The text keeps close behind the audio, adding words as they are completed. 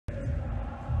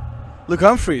Luke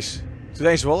Humphries,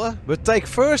 today's Zwolle, but take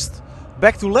first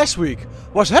back to last week.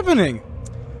 What's happening?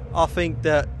 I think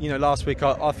that, last week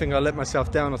I think I let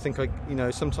myself down. I think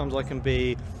sometimes I can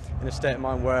be in a state of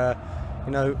mind where,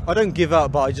 I don't give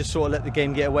up, but I just sort of let the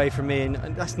game get away from me,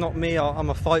 and that's not me.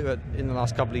 I'm a fighter in the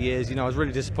last couple of years. I was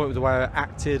really disappointed with the way I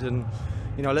acted, and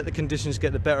I let the conditions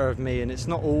get the better of me, and it's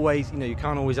not always, you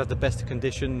can't always have the best of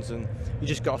conditions, and you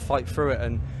just got to fight through it.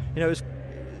 And it was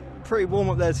pretty warm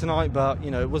up there tonight, but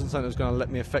it wasn't something that was going to let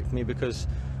me affect me, because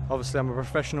obviously I'm a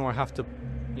professional. I have to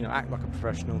act like a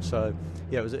professional. So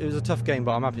yeah, it was a tough game,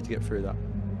 but I'm happy to get through that.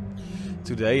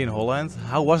 Today in Holland,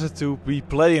 how was it to be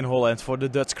playing in Holland for the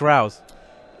Dutch crowd?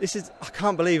 I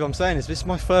can't believe I'm saying this. This is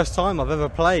my first time I've ever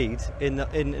played in the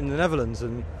Netherlands,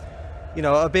 and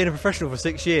I've been a professional for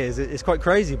 6 years. It's quite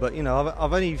crazy, but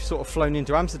I've only sort of flown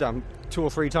into Amsterdam 2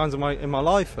 or 3 times in my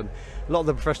life, and a lot of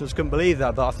the professionals couldn't believe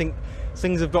that. But I think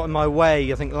things have got in my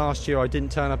way. I think last year I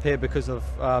didn't turn up here because of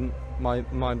I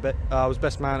was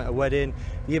best man at a wedding.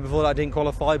 The year before that I didn't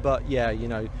qualify, but yeah,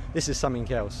 this is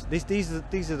something else. These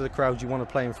are the crowds you want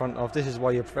to play in front of. This is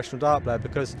why you're a professional dart player,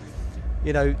 because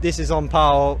this is on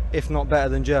par, if not better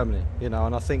than Germany. And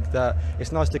I think that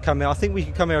it's nice to come here. I think we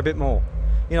could come here a bit more.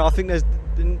 I think there's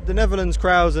the Netherlands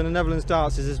crowds, and the Netherlands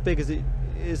darts is as big as it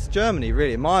is Germany,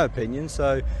 really, in my opinion.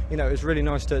 So it's really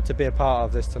nice to be a part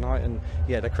of this tonight, and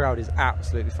yeah, the crowd is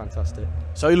absolutely fantastic.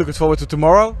 So you're looking forward to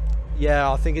tomorrow?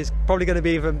 Yeah, I think it's probably going to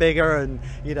be even bigger and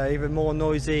even more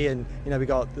noisy, and we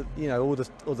got all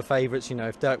the favourites.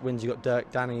 If Dirk wins, you got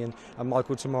Dirk, Danny, and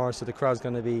Michael tomorrow. So the crowd's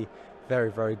going to be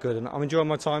very, very good, and I'm enjoying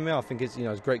my time here. I think it's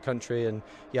it's a great country, and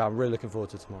yeah, I'm really looking forward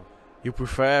to tomorrow. You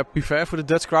prefer for the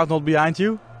Dutch crowd not behind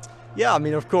you? Yeah,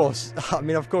 of course.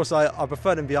 I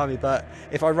prefer them behind me, but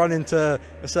if I run into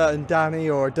a certain Danny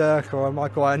or a Dirk or a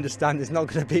Michael, I understand it's not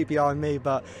going to be behind me.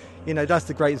 But that's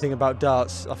the great thing about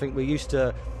darts. I think we're used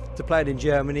to play it in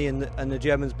Germany, and the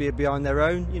Germans be behind their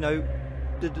own.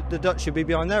 The Dutch should be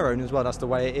behind their own as well. That's the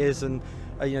way it is. And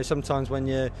sometimes when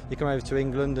you come over to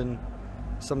England, and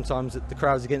sometimes the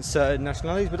crowd's against certain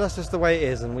nationalities, but that's just the way it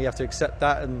is, and we have to accept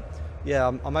that. And yeah,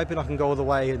 I'm hoping I can go all the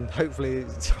way, and hopefully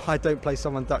I don't play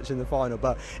someone Dutch in the final.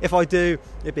 But if I do,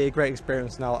 it'd be a great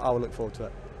experience, and I'll look forward to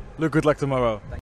it. Luke, good luck tomorrow.